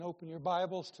Open your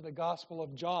Bibles to the Gospel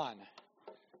of John.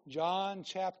 John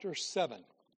chapter 7.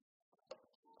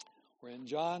 We're in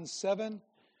John 7,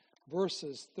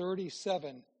 verses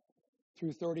 37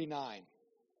 through 39.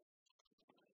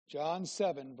 John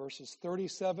 7, verses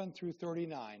 37 through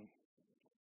 39.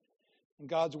 And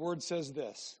God's Word says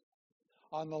this: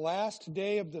 On the last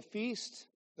day of the feast,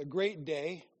 the great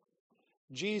day,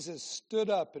 Jesus stood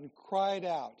up and cried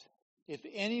out, "If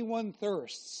anyone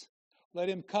thirsts, let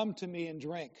him come to me and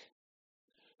drink.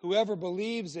 Whoever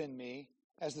believes in me,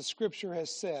 as the Scripture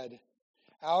has said,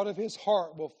 out of his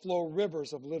heart will flow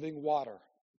rivers of living water."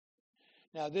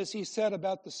 Now this he said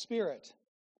about the Spirit,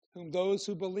 whom those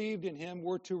who believed in him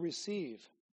were to receive.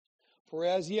 For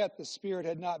as yet the Spirit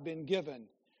had not been given,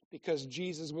 because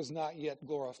Jesus was not yet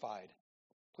glorified.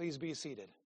 Please be seated.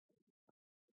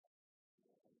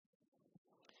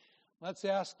 Let's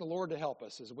ask the Lord to help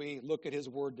us as we look at his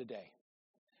word today.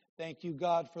 Thank you,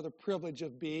 God, for the privilege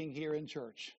of being here in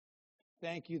church.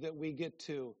 Thank you that we get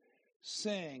to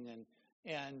sing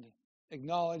and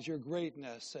acknowledge your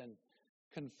greatness and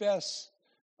confess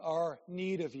our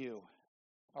need of you,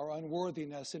 our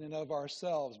unworthiness in and of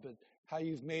ourselves, but how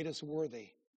you've made us worthy.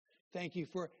 Thank you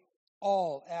for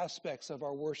all aspects of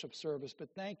our worship service, but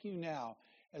thank you now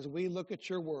as we look at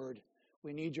your word.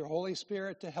 We need your Holy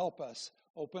Spirit to help us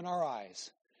open our eyes.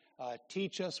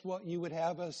 Teach us what you would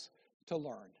have us to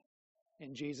learn.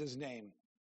 In Jesus' name,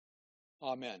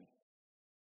 amen.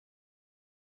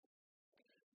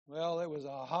 Well, it was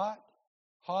a hot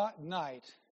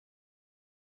night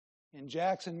in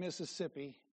Jackson,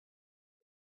 Mississippi,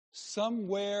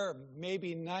 somewhere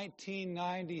maybe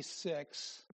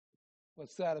 1996.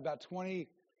 What's that, about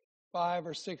 25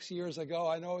 or 6 years ago?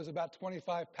 I know it was about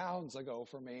 25 pounds ago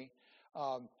for me.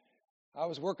 I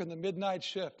was working the midnight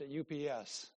shift at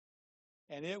UPS,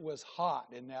 and it was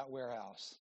hot in that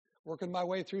warehouse, working my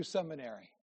way through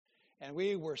seminary. And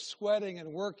we were sweating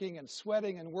and working and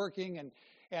sweating and working,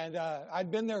 and I'd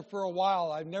been there for a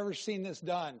while. I've never seen this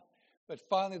done. But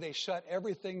finally they shut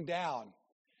everything down.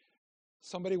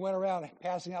 Somebody went around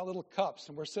passing out little cups,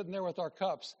 and we're sitting there with our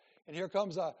cups, and here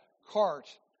comes a cart,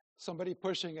 somebody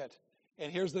pushing it,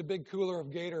 and here's the big cooler of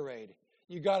Gatorade.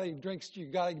 You got to drink your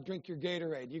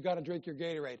Gatorade. You got to drink your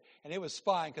Gatorade. And it was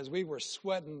fine because we were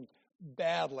sweating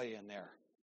badly in there.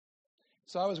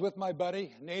 So I was with my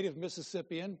buddy, native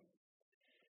Mississippian,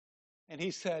 and I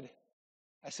said,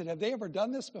 have they ever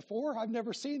done this before? I've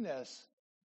never seen this.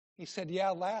 He said,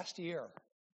 yeah, last year.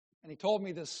 And he told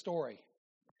me this story.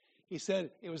 He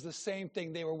said it was the same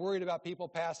thing. They were worried about people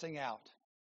passing out.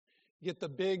 Get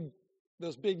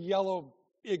those big yellow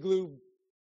igloo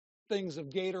things of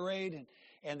Gatorade,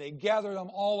 and they gathered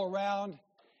them all around,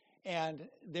 and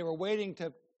they were waiting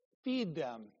to feed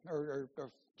them or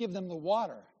give them the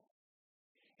water.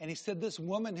 And he said this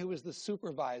woman who was the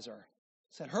supervisor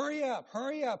said, hurry up,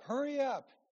 hurry up, hurry up.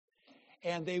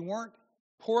 And they weren't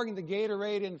pouring the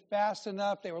Gatorade in fast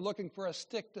enough. They were looking for a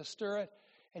stick to stir it.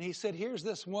 And he said, here's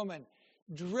this woman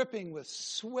dripping with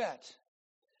sweat.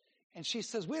 And she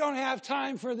says, we don't have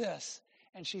time for this.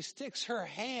 And she sticks her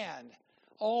hand,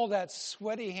 all that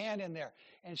sweaty hand in there,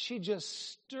 and she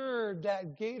just stirred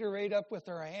that Gatorade up with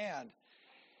her hand,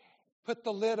 put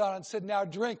the lid on and said, now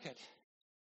drink it.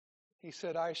 He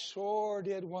said, I sure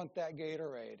did want that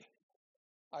Gatorade.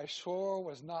 I sure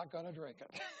was not going to drink it.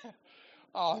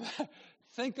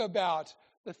 Think about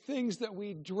the things that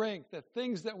we drink, the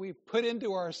things that we put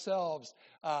into ourselves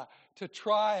to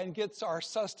try and get our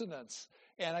sustenance.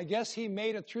 And I guess he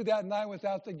made it through that night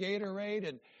without the Gatorade.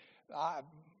 And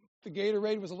the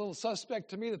Gatorade was a little suspect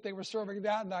to me that they were serving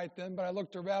that night then, but I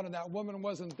looked around and that woman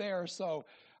wasn't there, so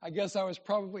I guess I was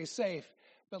probably safe.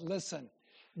 But listen,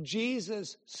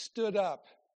 Jesus stood up.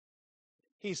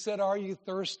 He said, are you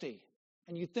thirsty?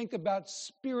 And you think about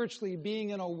spiritually being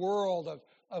in a world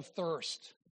of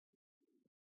thirst,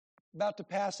 about to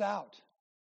pass out,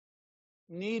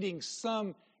 needing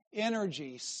some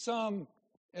energy, some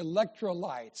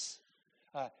electrolytes.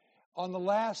 On the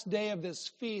last day of this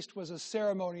feast was a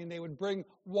ceremony, and they would bring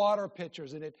water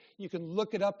pitchers, and you can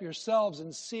look it up yourselves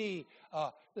and see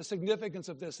the significance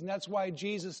of this. And that's why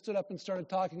Jesus stood up and started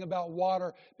talking about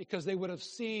water, because they would have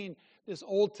seen this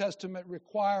Old Testament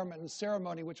requirement and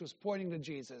ceremony which was pointing to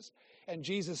Jesus. And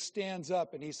Jesus stands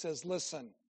up and he says,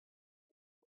 listen,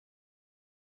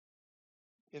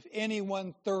 if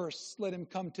anyone thirsts, let him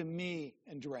come to me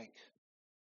and drink.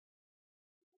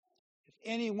 If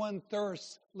anyone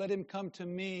thirsts, let him come to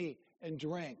me and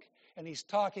drink. And he's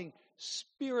talking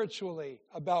spiritually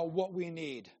about what we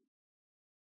need.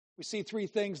 We see three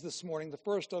things this morning. The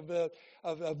first of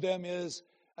them is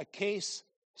a case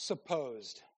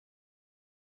supposed.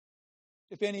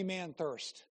 If any man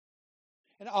thirst.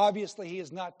 And obviously, he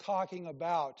is not talking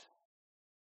about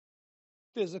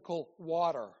physical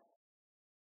water.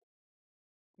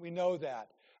 We know that.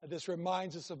 This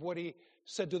reminds us of what he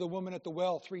said to the woman at the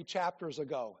well 3 chapters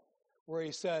ago, where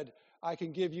he said, I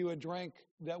can give you a drink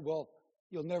that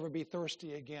you'll never be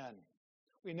thirsty again.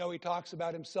 We know he talks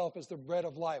about himself as the bread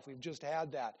of life. We've just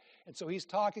had that. And so he's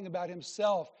talking about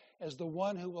himself as the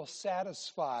one who will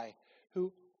satisfy,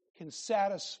 who can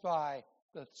satisfy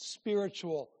the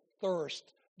spiritual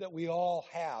thirst that we all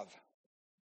have.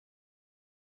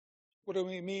 What do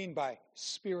we mean by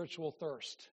spiritual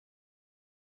thirst?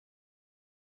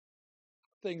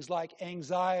 Things like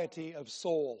anxiety of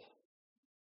soul.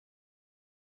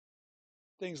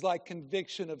 Things like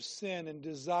conviction of sin and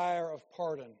desire of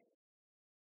pardon.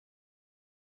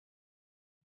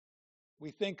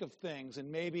 We think of things,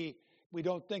 and maybe we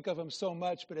don't think of them so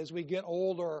much, but as we get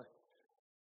older,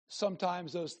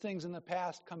 sometimes those things in the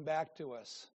past come back to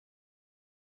us.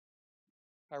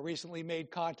 I recently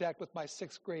made contact with my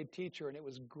 6th grade teacher, and it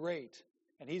was great.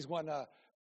 And he's wanting a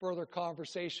further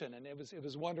conversation, and it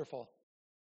was wonderful.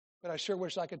 But I sure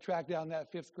wish I could track down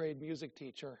that 5th grade music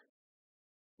teacher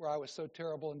where I was so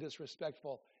terrible and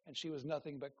disrespectful, and she was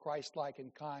nothing but Christ-like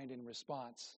and kind in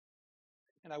response.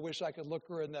 And I wish I could look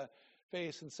her in the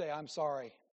face and say, I'm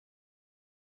sorry.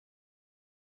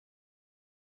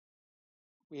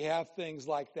 We have things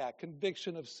like that.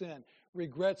 Conviction of sin.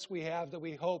 Regrets we have that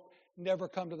we hope never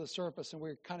come to the surface, and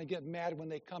we kind of get mad when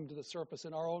they come to the surface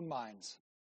in our own minds.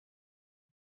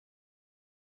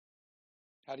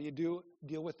 How do you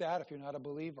deal with that if you're not a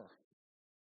believer?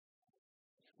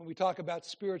 When we talk about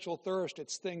spiritual thirst,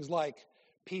 it's things like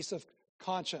peace of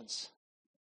conscience.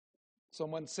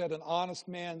 Someone said an honest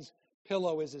man's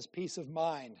pillow is his peace of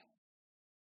mind.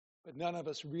 But none of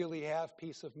us really have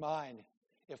peace of mind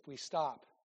if we stop.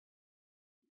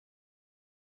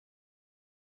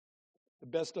 The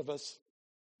best of us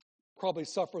probably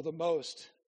suffer the most.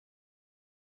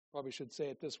 Probably should say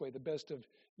it this way, the best of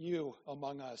you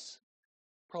among us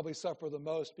probably suffer the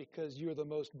most because you're the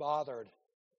most bothered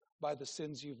by the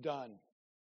sins you've done.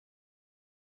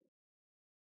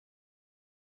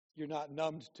 You're not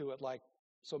numbed to it like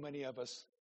so many of us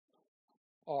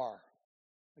are.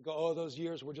 They go, oh, those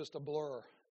years were just a blur.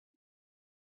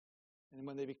 And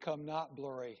when they become not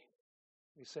blurry,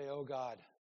 we say, oh God,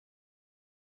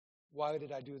 why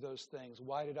did I do those things?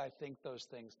 Why did I think those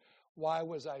things? Why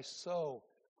was I so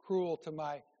cruel to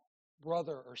my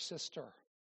brother or sister?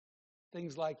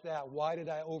 Things like that. Why did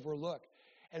I overlook?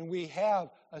 And we have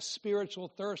a spiritual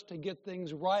thirst to get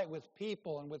things right with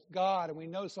people and with God, and we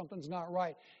know something's not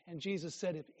right. And Jesus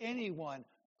said, if anyone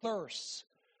thirsts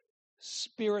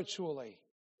spiritually,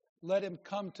 let him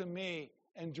come to me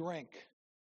and drink.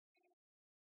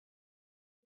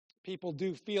 People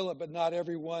do feel it, but not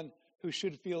everyone who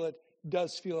should feel it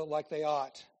does feel it like they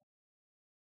ought.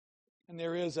 And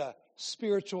there is a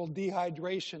spiritual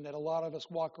dehydration that a lot of us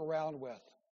walk around with.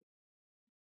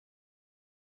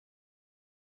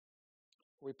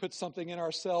 We put something in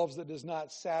ourselves that does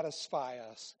not satisfy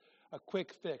us. A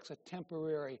quick fix, a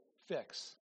temporary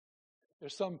fix.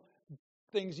 There's some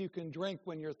things you can drink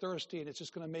when you're thirsty, and it's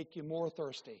just going to make you more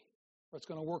thirsty, or it's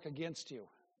going to work against you.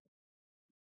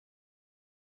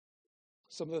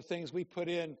 Some of the things we put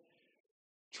in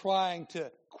trying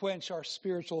to quench our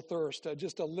spiritual thirst,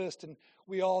 just a list, and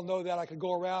we all know that. I could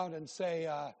go around and say,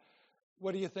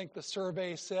 what do you think the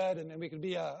survey said? And then we could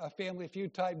be a Family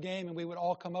Feud type game, and we would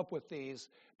all come up with these.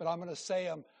 But I'm going to say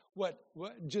them.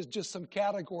 Just some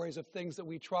categories of things that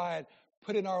we tried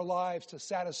put in our lives to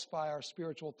satisfy our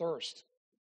spiritual thirst.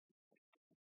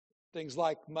 Things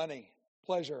like money,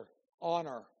 pleasure,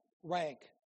 honor, rank,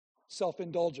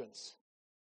 self-indulgence.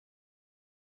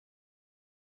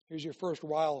 Here's your first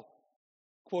Ryle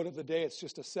quote of the day. It's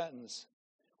just a sentence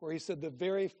where he said, the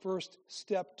very first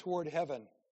step toward heaven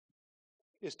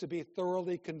is to be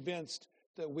thoroughly convinced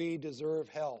that we deserve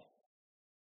hell.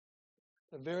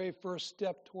 The very first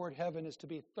step toward heaven is to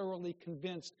be thoroughly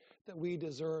convinced that we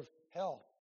deserve hell.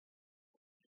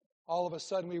 All of a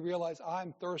sudden we realize,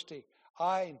 I'm thirsty.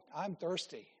 I'm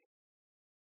thirsty.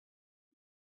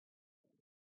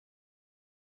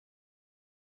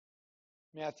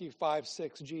 Matthew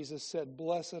 5:6, Jesus said,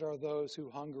 blessed are those who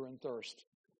hunger and thirst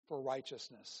for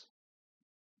righteousness,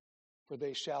 for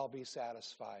they shall be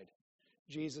satisfied.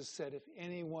 Jesus said, if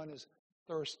anyone is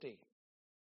thirsty,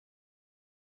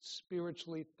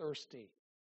 spiritually thirsty,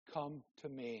 come to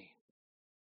me.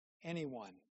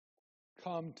 Anyone,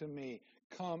 come to me.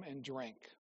 Come and drink.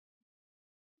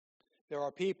 There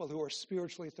are people who are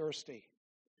spiritually thirsty.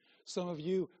 Some of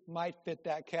you might fit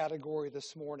that category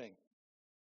this morning.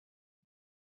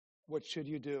 What should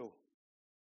you do?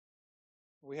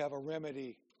 we have a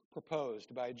remedy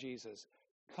proposed by Jesus.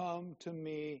 Come to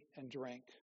me and drink.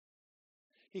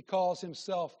 He calls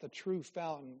himself the true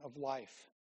fountain of life.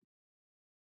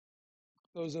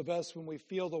 Those of us, when we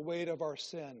feel the weight of our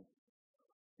sin,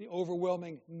 the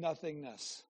overwhelming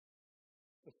nothingness,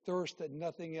 the thirst that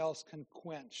nothing else can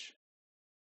quench,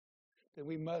 then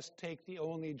we must take the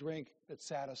only drink that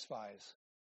satisfies.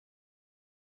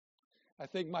 I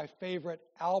think my favorite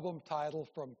album title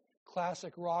from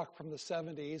classic rock from the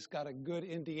 70s got a good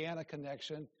Indiana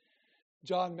connection.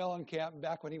 John Mellencamp,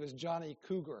 back when he was Johnny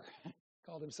Cougar,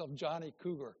 called himself Johnny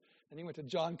Cougar. And he went to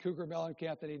John Cougar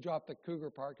Mellencamp, then he dropped the Cougar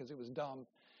part because it was dumb,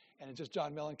 and it's just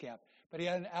John Mellencamp. But he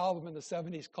had an album in the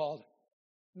 70s called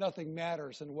Nothing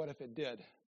Matters and What If It Did?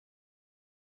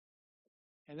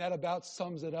 And that about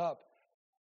sums it up.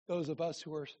 Those of us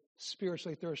who are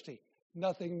spiritually thirsty,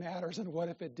 nothing matters and what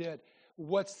if it did?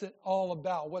 What's it all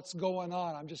about? What's going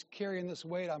on? I'm just carrying this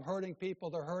weight. I'm hurting people.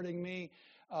 They're hurting me.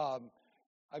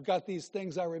 I've got these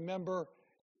things I remember.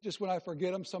 Just when I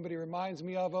forget them, somebody reminds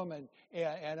me of them,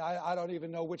 and I don't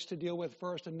even know which to deal with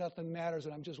first, and nothing matters,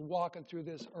 and I'm just walking through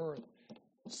this earth,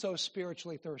 so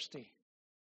spiritually thirsty.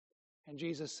 And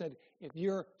Jesus said, if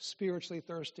you're spiritually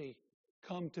thirsty,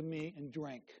 come to me and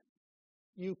drink.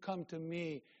 You come to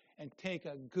me and take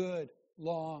a good,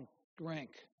 long drink.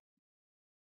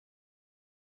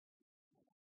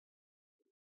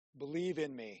 Believe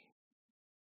in me.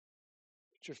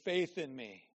 Put your faith in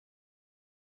me.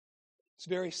 It's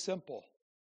very simple.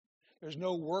 There's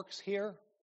no works here.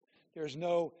 There's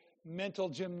no mental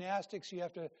gymnastics you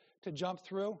have to jump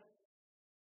through.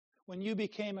 When you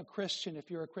became a Christian,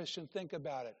 if you're a Christian, think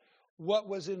about it. What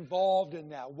was involved in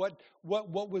that?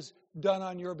 What was done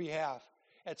on your behalf?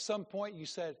 At some point you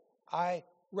said, I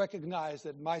recognize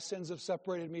that my sins have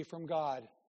separated me from God.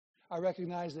 I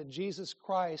recognize that Jesus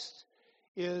Christ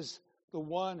is the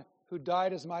one who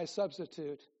died as my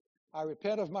substitute. I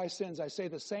repent of my sins. I say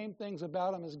the same things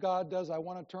about them as God does. I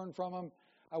want to turn from them.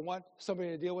 I want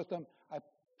somebody to deal with them. I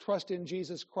trust in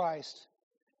Jesus Christ.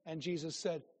 And Jesus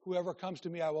said, whoever comes to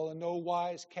me, I will in no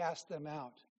wise cast them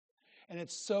out. And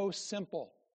it's so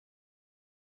simple.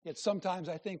 Yet sometimes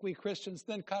I think we Christians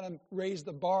then kind of raise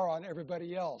the bar on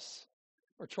everybody else.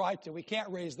 Or try to. We can't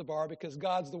raise the bar because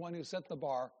God's the one who set the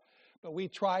bar. But we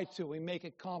try to. We make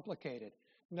it complicated.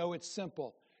 No, it's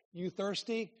simple. You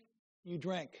thirsty? You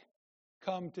drink.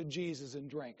 Come to Jesus and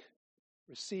drink.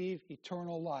 Receive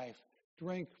eternal life.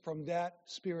 Drink from that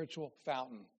spiritual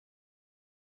fountain.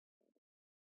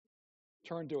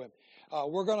 Turn to him.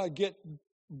 We're going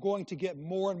to get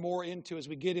more and more into, as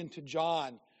we get into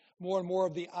John, more and more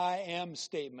of the I am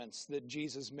statements that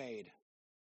Jesus made.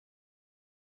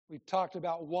 We talked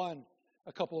about one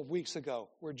a couple of weeks ago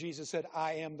where Jesus said,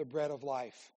 I am the bread of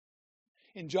life.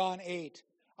 In John 8,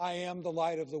 I am the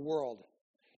light of the world.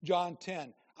 John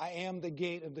 10, I am the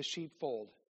gate of the sheepfold.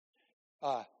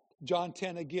 John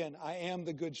 10 again, I am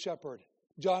the good shepherd.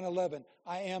 John 11,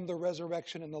 I am the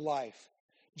resurrection and the life.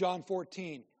 John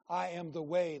 14, I am the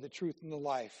way, the truth, and the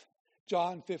life.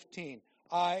 John 15,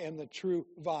 I am the true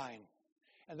vine.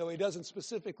 And though he doesn't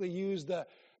specifically use the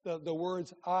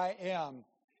words I am,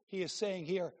 he is saying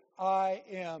here, I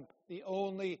am the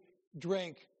only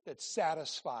drink that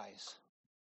satisfies.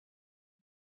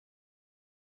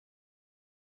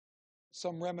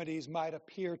 Some remedies might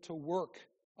appear to work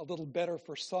a little better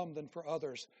for some than for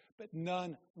others, but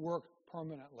none work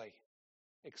permanently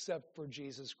except for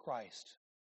Jesus Christ.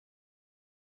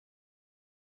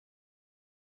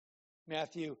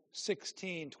 Matthew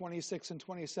 16, 26 and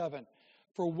 27.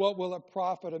 For what will it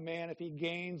profit a man if he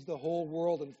gains the whole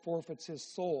world and forfeits his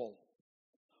soul?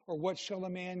 Or what shall a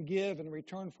man give in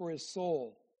return for his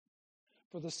soul?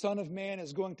 For the Son of Man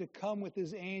is going to come with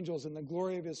his angels in the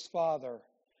glory of his Father.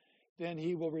 Then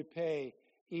he will repay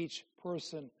each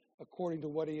person according to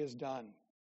what he has done.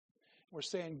 We're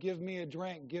saying, give me a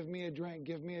drink, give me a drink,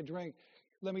 give me a drink.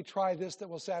 Let me try this that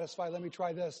will satisfy. Let me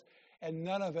try this. And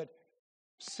none of it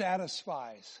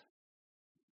satisfies.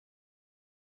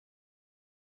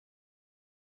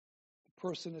 The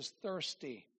person is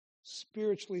thirsty,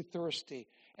 spiritually thirsty.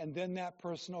 And then that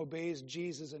person obeys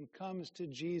Jesus and comes to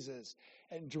Jesus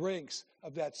and drinks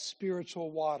of that spiritual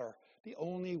water, the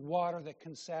only water that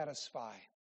can satisfy.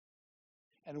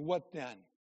 And what then?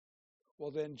 Well,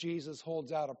 then Jesus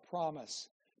holds out a promise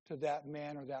to that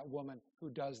man or that woman who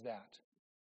does that.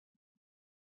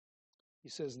 He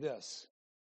says this,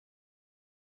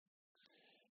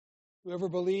 whoever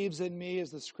believes in me, as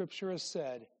the scripture has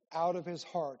said, out of his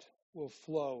heart will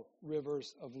flow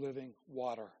rivers of living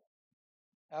water.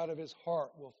 Out of his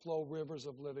heart will flow rivers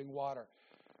of living water.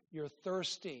 You're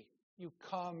thirsty. You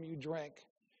come, you drink.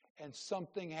 and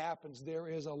something happens. There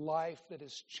is a life that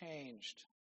is changed.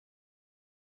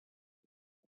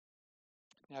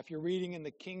 Now, if you're reading in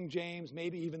the King James,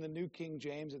 maybe even the New King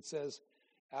James, it says,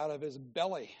 out of his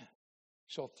belly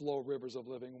shall flow rivers of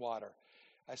living water.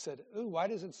 I said, ooh, why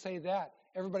does it say that?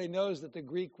 Everybody knows that the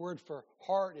Greek word for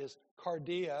heart is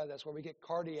cardia. That's where we get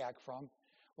cardiac from.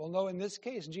 Well, no, in this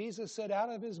case, Jesus said out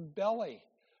of his belly.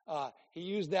 He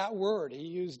used that word. He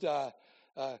used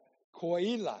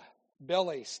koila,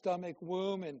 belly, stomach,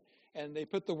 womb, and they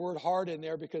put the word heart in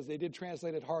there because they did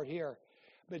translate it heart here.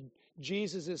 But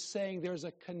Jesus is saying there's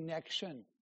a connection.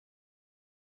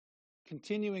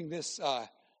 Continuing this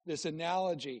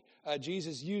analogy,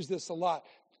 Jesus used this a lot.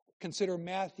 Consider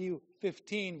Matthew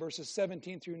 15, verses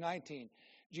 17 through 19.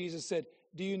 Jesus said,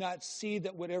 do you not see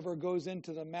that whatever goes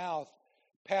into the mouth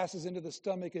passes into the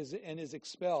stomach and is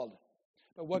expelled?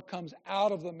 But what comes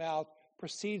out of the mouth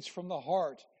proceeds from the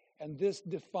heart, and this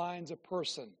defines a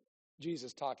person.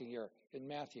 Jesus talking here in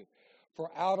Matthew. For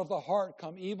out of the heart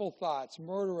come evil thoughts,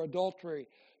 murder, adultery,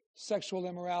 sexual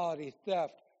immorality,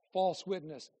 theft, false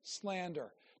witness,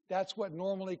 slander. That's what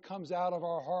normally comes out of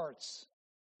our hearts,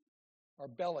 our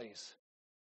bellies.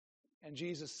 And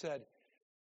Jesus said,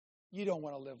 you don't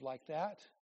want to live like that.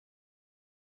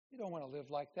 You don't want to live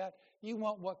like that. You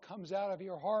want what comes out of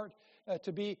your heart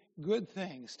to be good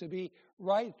things, to be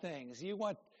right things. You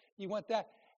want that.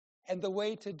 And the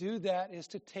way to do that is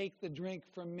to take the drink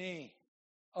from me,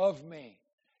 of me.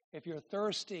 If you're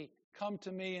thirsty, come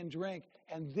to me and drink.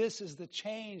 And this is the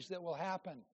change that will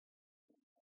happen.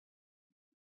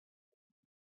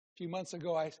 A few months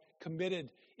ago, I committed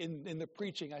in the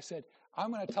preaching. I said,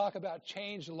 I'm going to talk about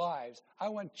changed lives. I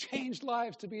want changed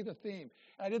lives to be the theme.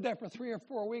 And I did that for 3 or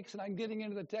 4 weeks, and I'm getting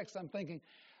into the text. I'm thinking,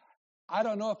 I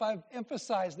don't know if I've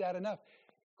emphasized that enough.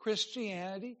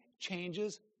 Christianity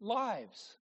changes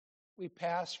lives. We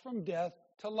pass from death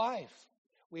to life.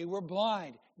 We were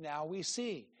blind. Now we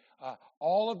see.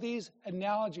 All of these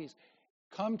analogies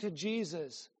come to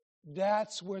Jesus.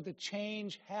 That's where the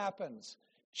change happens.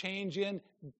 Change in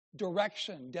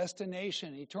direction,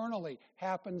 destination, eternally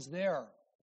happens there.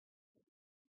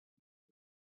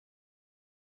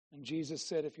 And Jesus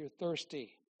said, if you're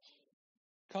thirsty,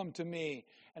 come to me.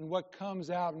 And what comes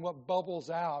out and what bubbles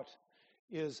out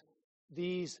is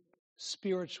these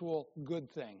spiritual good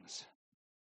things.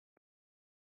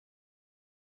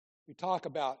 We talk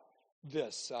about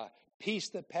this, peace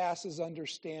that passes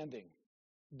understanding,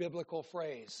 biblical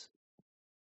phrase.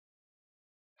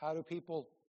 How do people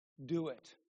do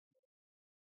it?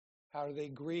 How do they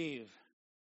grieve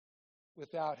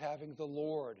without having the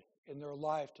Lord in their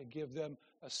life to give them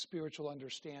a spiritual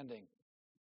understanding?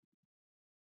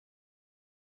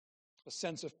 A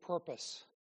sense of purpose.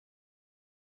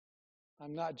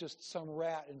 I'm not just some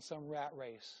rat in some rat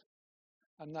race.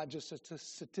 I'm not just a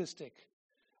statistic.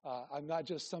 I'm not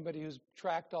just somebody who's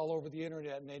tracked all over the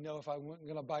internet and they know if I'm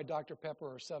going to buy Dr. Pepper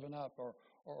or 7-Up or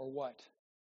what.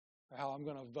 Or how I'm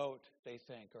going to vote, they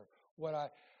think. Or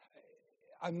what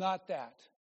I'm not that.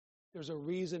 There's a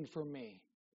reason for me.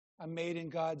 I'm made in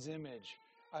God's image.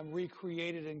 I'm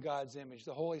recreated in God's image.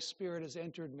 The Holy Spirit has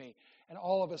entered me. And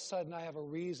all of a sudden I have a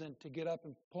reason to get up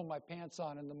and pull my pants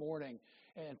on in the morning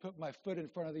and put my foot in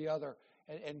front of the other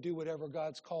and do whatever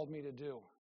God's called me to do.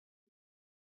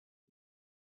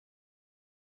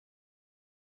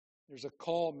 There's a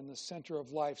calm in the center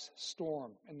of life's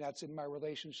storm, and that's in my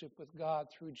relationship with God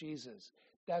through Jesus.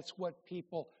 That's what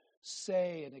people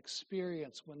say and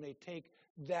experience when they take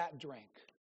that drink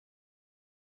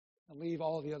and leave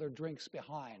all the other drinks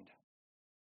behind.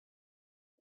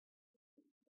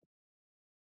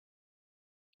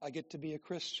 I get to be a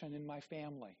Christian in my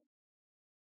family.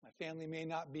 My family may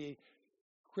not be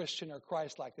Christian or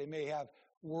Christ-like. They may have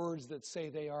words that say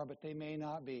they are, but they may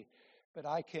not be. But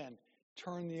I can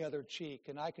turn the other cheek,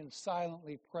 and I can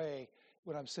silently pray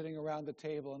when I'm sitting around the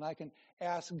table, and I can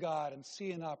ask God and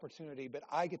see an opportunity, but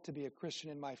I get to be a Christian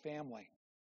in my family.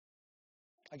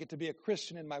 I get to be a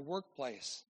Christian in my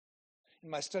workplace, in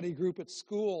my study group at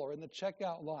school, or in the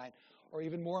checkout line, or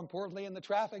even more importantly, in the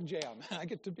traffic jam. I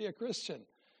get to be a Christian.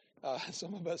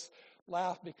 Some of us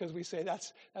laugh because we say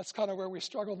that's kind of where we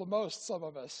struggle the most, some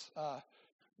of us,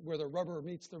 where the rubber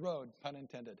meets the road, pun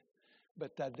intended.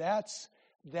 But that's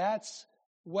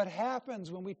what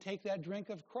happens when we take that drink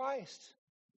of Christ.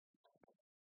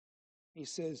 He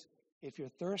says, if you're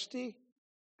thirsty,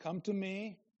 come to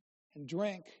me and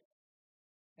drink.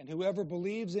 And whoever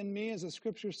believes in me, as the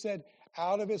scripture said,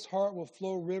 out of his heart will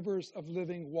flow rivers of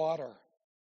living water.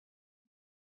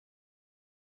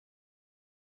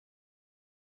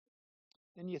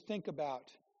 Then you think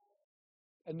about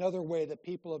another way that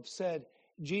people have said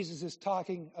Jesus is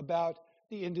talking about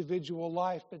the individual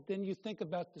life, but then you think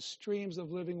about the streams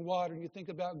of living water, and you think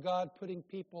about God putting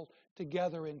people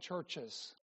together in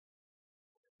churches.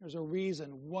 There's a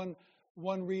reason. One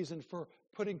reason for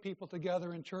putting people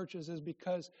together in churches is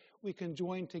because we can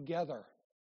join together.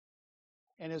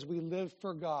 And as we live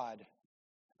for God,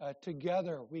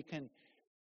 together we can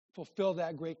fulfill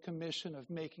that great commission of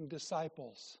making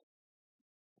disciples.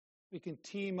 We can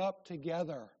team up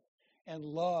together and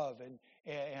love and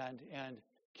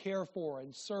care for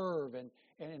and serve and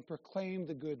proclaim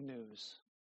the good news.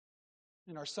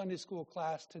 In our Sunday school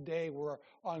class today, we're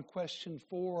on question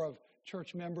 4 of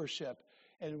church membership,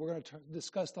 and we're going to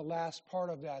discuss the last part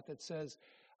of that says,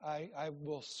 I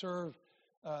will serve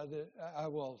the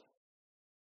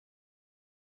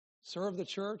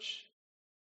church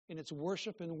in its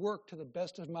worship and work to the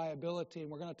best of my ability. And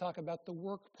we're going to talk about the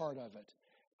work part of it.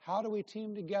 How do we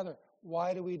team together?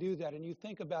 Why do we do that? And you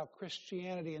think about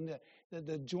Christianity and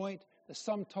the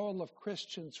sum total of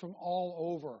Christians from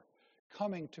all over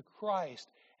coming to Christ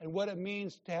and what it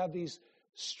means to have these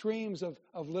streams of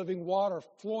living water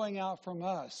flowing out from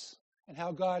us and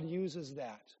how God uses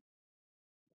that.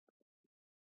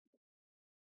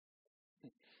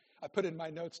 I put in my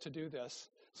notes to do this.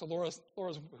 So Laura's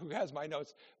who has my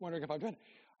notes, wondering if I'm done.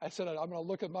 I said, I'm going to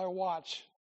look at my watch,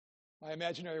 my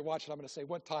imaginary watch, and I'm going to say,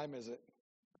 what time is it?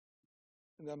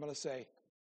 And then I'm going to say,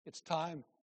 it's time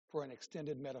for an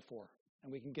extended metaphor.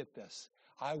 And we can get this.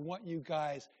 I want you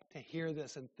guys to hear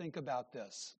this and think about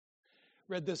this.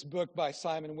 Read this book by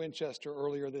Simon Winchester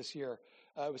earlier this year.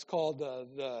 It was called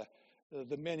the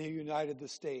Men Who United the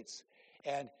States.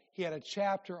 And he had a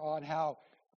chapter on how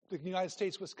the United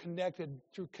States was connected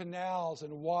through canals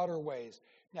and waterways.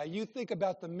 Now you think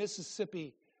about the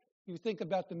Mississippi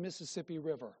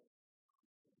River.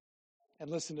 And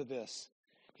listen to this.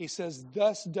 He says,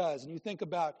 thus does, and you think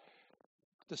about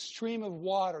the stream of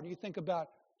water, and you think about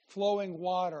flowing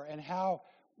water and how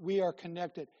we are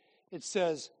connected. It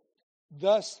says,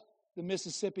 thus the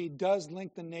Mississippi does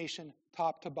link the nation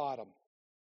top to bottom.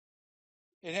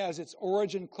 It has its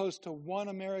origin close to one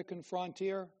American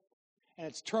frontier, and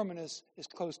its terminus is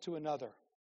close to another.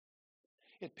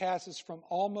 It passes from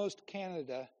almost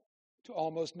Canada to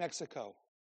almost Mexico.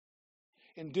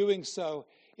 In doing so,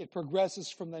 it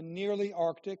progresses from the nearly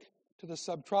Arctic to the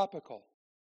subtropical.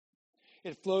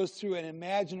 It flows through an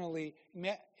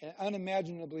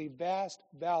unimaginably vast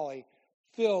valley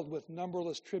filled with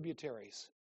numberless tributaries.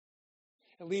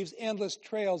 It leaves endless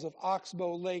trails of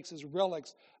oxbow lakes as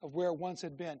relics of where it once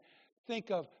had been. Think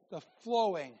of the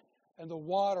flowing and the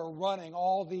water running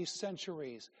all these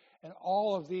centuries and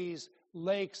all of these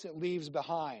lakes it leaves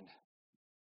behind.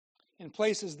 In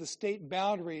places, the state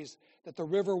boundaries that the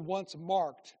river once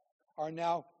marked are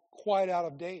now quite out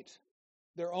of date,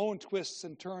 their own twists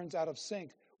and turns out of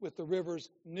sync with the river's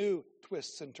new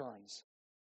twists and turns.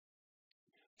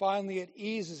 Finally, it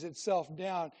eases itself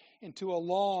down into a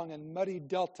long and muddy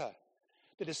delta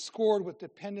that is scored with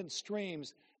dependent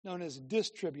streams known as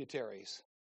distributaries.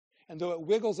 And though it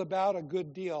wiggles about a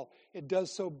good deal, it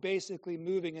does so basically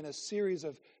moving in a series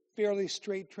of fairly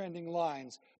straight trending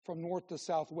lines from north to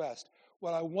southwest.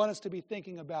 What I want us to be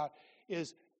thinking about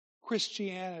is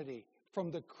Christianity,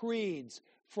 from the creeds,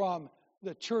 from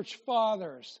the church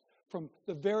fathers, from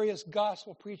the various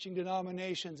gospel preaching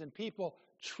denominations, and people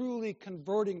truly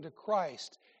converting to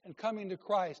Christ and coming to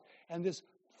Christ, and this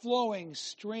flowing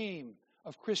stream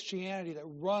of Christianity that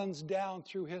runs down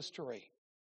through history.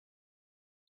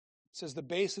 It says the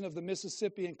basin of the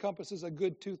Mississippi encompasses a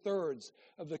good 2/3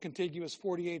 of the contiguous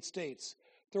 48 states,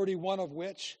 31 of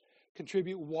which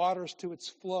contribute waters to its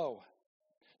flow.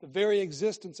 The very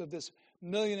existence of this 1.25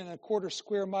 million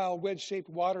square mile wedge-shaped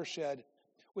watershed,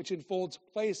 which enfolds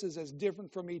places as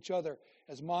different from each other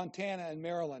as Montana and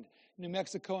Maryland, New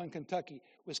Mexico and Kentucky,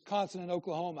 Wisconsin and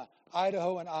Oklahoma,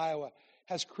 Idaho and Iowa,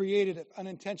 has created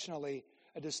unintentionally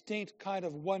a distinct kind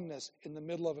of oneness in the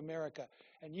middle of America.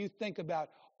 And you think about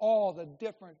all the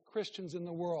different Christians in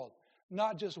the world,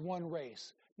 not just one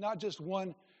race, not just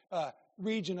one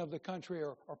region of the country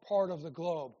or part of the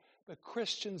globe, but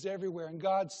Christians everywhere. And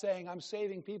God's saying, I'm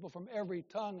saving people from every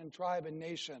tongue and tribe and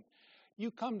nation. You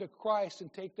come to Christ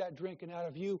and take that drink, and out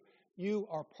of you, you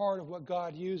are part of what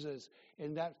God uses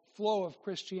in that flow of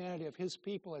Christianity, of His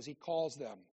people as He calls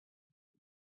them.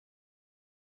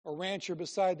 A rancher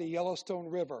beside the Yellowstone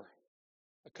River,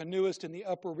 a canoeist in the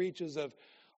upper reaches of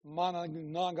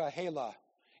Monongahela,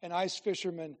 an ice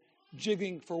fisherman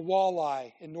jigging for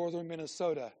walleye in northern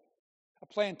Minnesota, a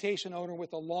plantation owner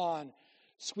with a lawn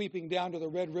sweeping down to the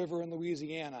Red River in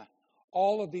Louisiana.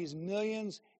 All of these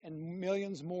millions and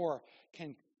millions more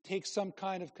can take some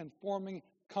kind of conforming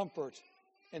comfort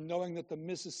and knowing that the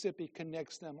Mississippi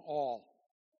connects them all.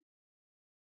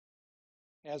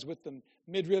 As with the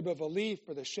midrib of a leaf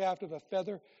or the shaft of a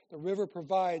feather, the river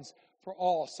provides for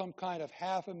all some kind of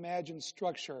half-imagined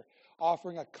structure,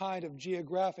 offering a kind of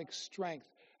geographic strength,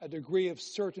 a degree of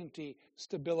certainty,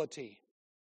 stability.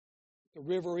 The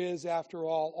river is, after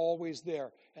all, always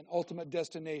there, an ultimate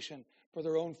destination for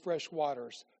their own fresh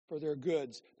waters, for their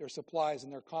goods, their supplies,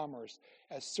 and their commerce,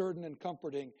 as certain and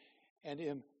comforting and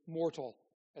immortal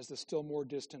as the still more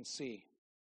distant sea.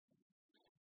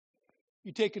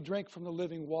 You take a drink from the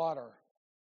living water.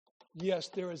 Yes,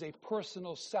 there is a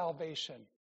personal salvation.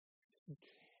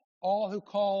 All who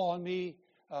call on me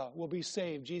will be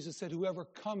saved. Jesus said, whoever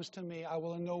comes to me, I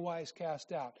will in no wise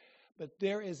cast out. But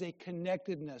there is a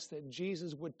connectedness that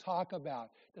Jesus would talk about,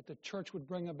 that the church would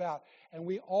bring about. And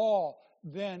we all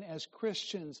then, as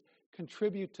Christians,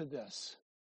 contribute to this.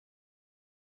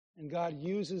 And God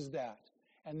uses that.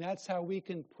 And that's how we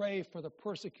can pray for the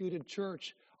persecuted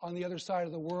church on the other side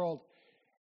of the world.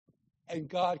 And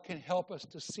God can help us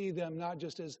to see them not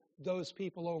just as those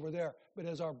people over there, but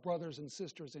as our brothers and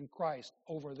sisters in Christ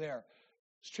over there.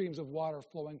 Streams of water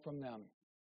flowing from them.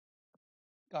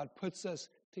 God puts us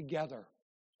together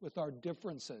with our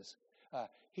differences.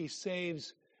 He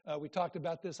saves, we talked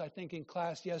about this, I think, in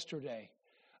class yesterday.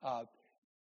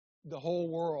 The whole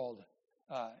world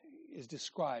is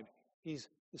described. He's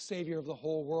the Savior of the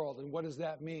whole world. And what does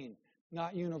that mean?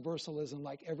 Not universalism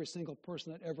like every single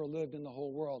person that ever lived in the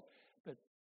whole world, but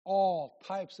all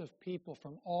types of people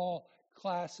from all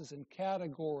classes and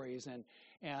categories and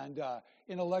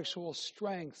intellectual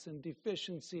strengths and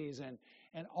deficiencies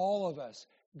and all of us.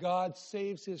 God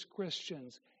saves his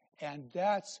Christians, and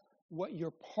that's what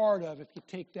you're part of if you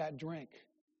take that drink,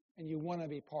 and you want to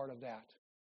be part of that.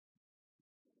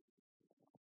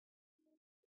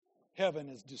 Heaven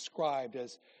is described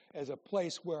as a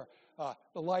place where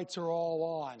the lights are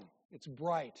all on. It's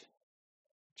bright.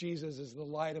 Jesus is the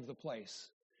light of the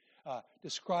place.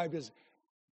 Described as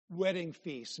wedding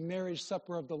feasts, marriage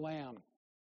supper of the Lamb.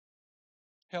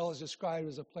 Hell is described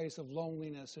as a place of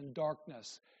loneliness and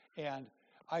darkness and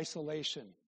isolation.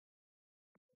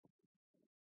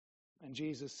 And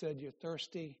Jesus said, you're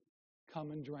thirsty?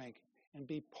 Come and drink and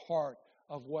be part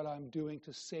of what I'm doing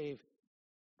to save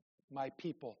my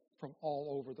people from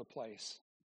all over the place.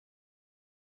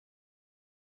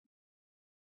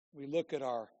 We look at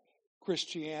our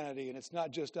Christianity, and it's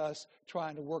not just us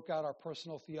trying to work out our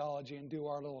personal theology and do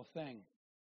our little thing.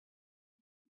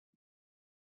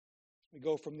 We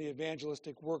go from the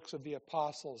evangelistic works of the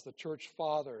apostles, the church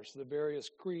fathers, the various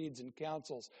creeds and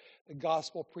councils, the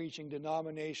gospel preaching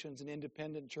denominations and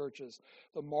independent churches,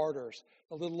 the martyrs,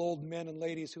 the little old men and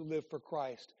ladies who live for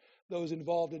Christ, those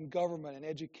involved in government and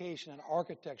education and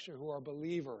architecture who are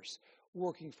believers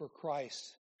working for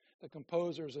Christ, the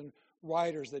composers and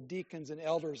writers, the deacons and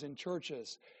elders in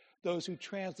churches, those who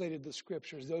translated the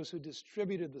Scriptures, those who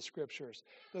distributed the Scriptures,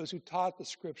 those who taught the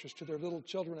Scriptures to their little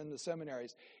children in the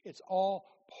seminaries. It's all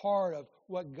part of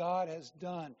what God has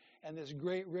done and this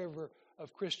great river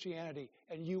of Christianity,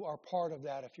 and you are part of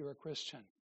that if you're a Christian.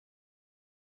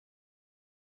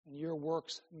 And your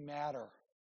works matter,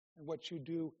 and what you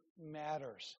do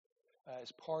matters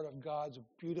as part of God's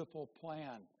beautiful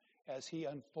plan as he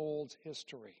unfolds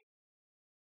history.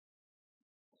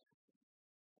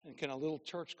 And can a little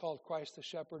church called Christ the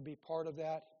Shepherd be part of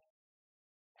that?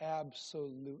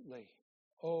 Absolutely.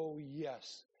 Oh,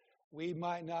 yes. We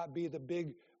might not be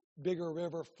the bigger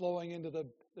river flowing into the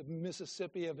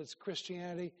Mississippi of its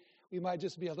Christianity. We might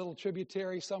just be a little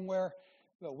tributary somewhere,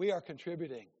 but we are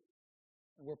contributing.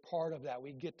 And we're part of that.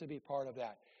 We get to be part of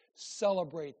that.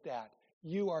 Celebrate that.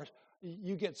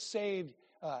 You get saved.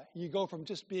 You go from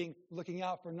just looking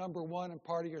out for number one and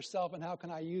part of yourself and how can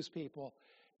I use people,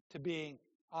 to being,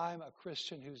 I'm a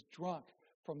Christian who's drunk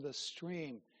from the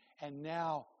stream, and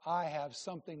now I have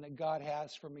something that God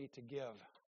has for me to give.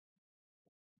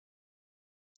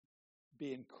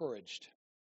 Be encouraged.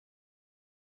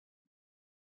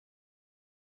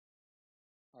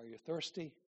 Are you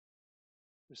thirsty?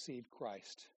 Receive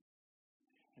Christ.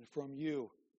 And from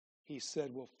you, he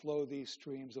said, will flow these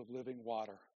streams of living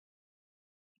water.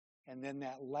 And then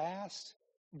that last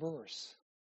verse,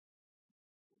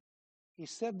 he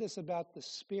said this about the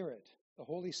Spirit, the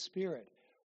Holy Spirit,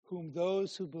 whom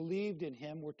those who believed in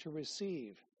him were to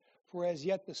receive. For as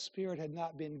yet the Spirit had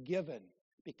not been given,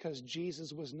 because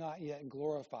Jesus was not yet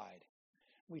glorified.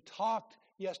 We talked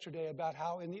yesterday about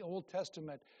how in the Old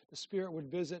Testament the Spirit would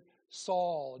visit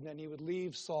Saul, and then he would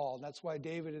leave Saul. And that's why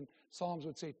David in Psalms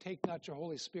would say, take not your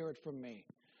Holy Spirit from me.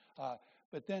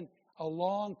 But then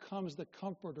along comes the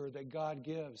Comforter that God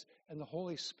gives, and the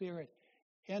Holy Spirit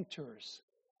enters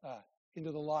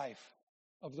into the life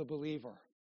of the believer.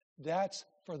 That's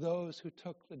for those who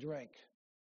took the drink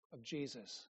of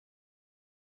Jesus.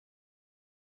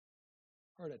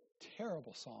 Heard a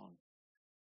terrible song.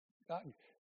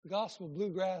 The Gospel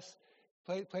Bluegrass,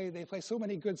 they play so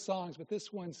many good songs, but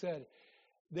this one said,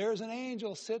 "There's an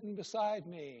angel sitting beside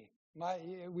me."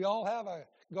 We all have a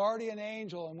guardian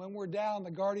angel, and when we're down,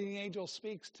 the guardian angel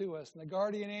speaks to us, and the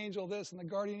guardian angel this, and the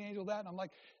guardian angel that. And I'm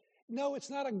like, no, it's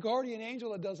not a guardian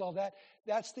angel that does all that.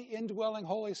 That's the indwelling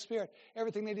Holy Spirit.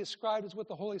 Everything they described is what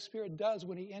the Holy Spirit does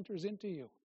when he enters into you.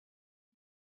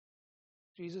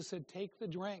 Jesus said, take the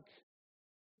drink.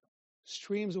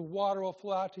 Streams of water will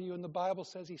flow out to you, and the Bible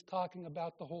says he's talking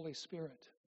about the Holy Spirit.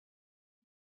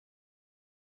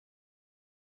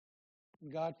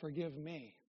 And God, forgive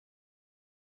me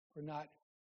for not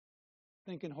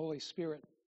thinking Holy Spirit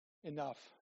enough.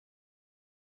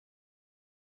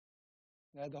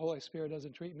 That the Holy Spirit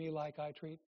doesn't treat me like I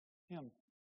treat him.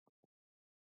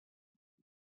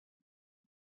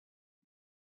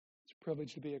 It's a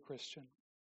privilege to be a Christian.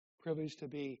 Privilege to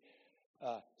be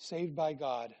saved by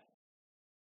God.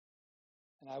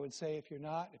 And I would say, if you're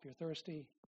not, if you're thirsty,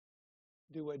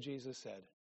 do what Jesus said.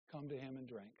 Come to him and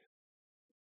drink.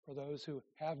 For those who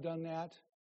have done that,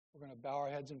 we're going to bow our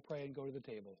heads and pray and go to the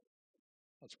table.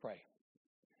 Let's pray.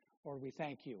 Lord, we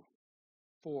thank you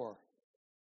for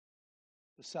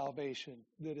the salvation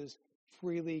that is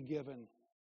freely given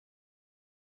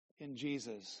in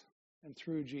Jesus and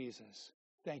through Jesus.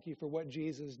 Thank you for what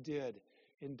Jesus did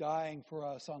in dying for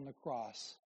us on the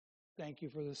cross. Thank you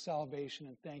for the salvation,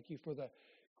 and thank you for the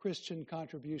Christian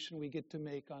contribution we get to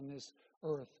make on this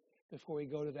earth before we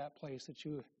go to that place that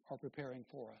you are preparing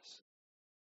for us.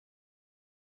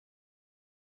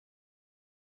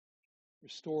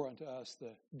 Restore unto us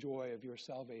the joy of your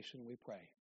salvation, we pray.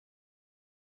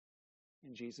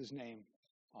 In Jesus' name,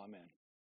 amen.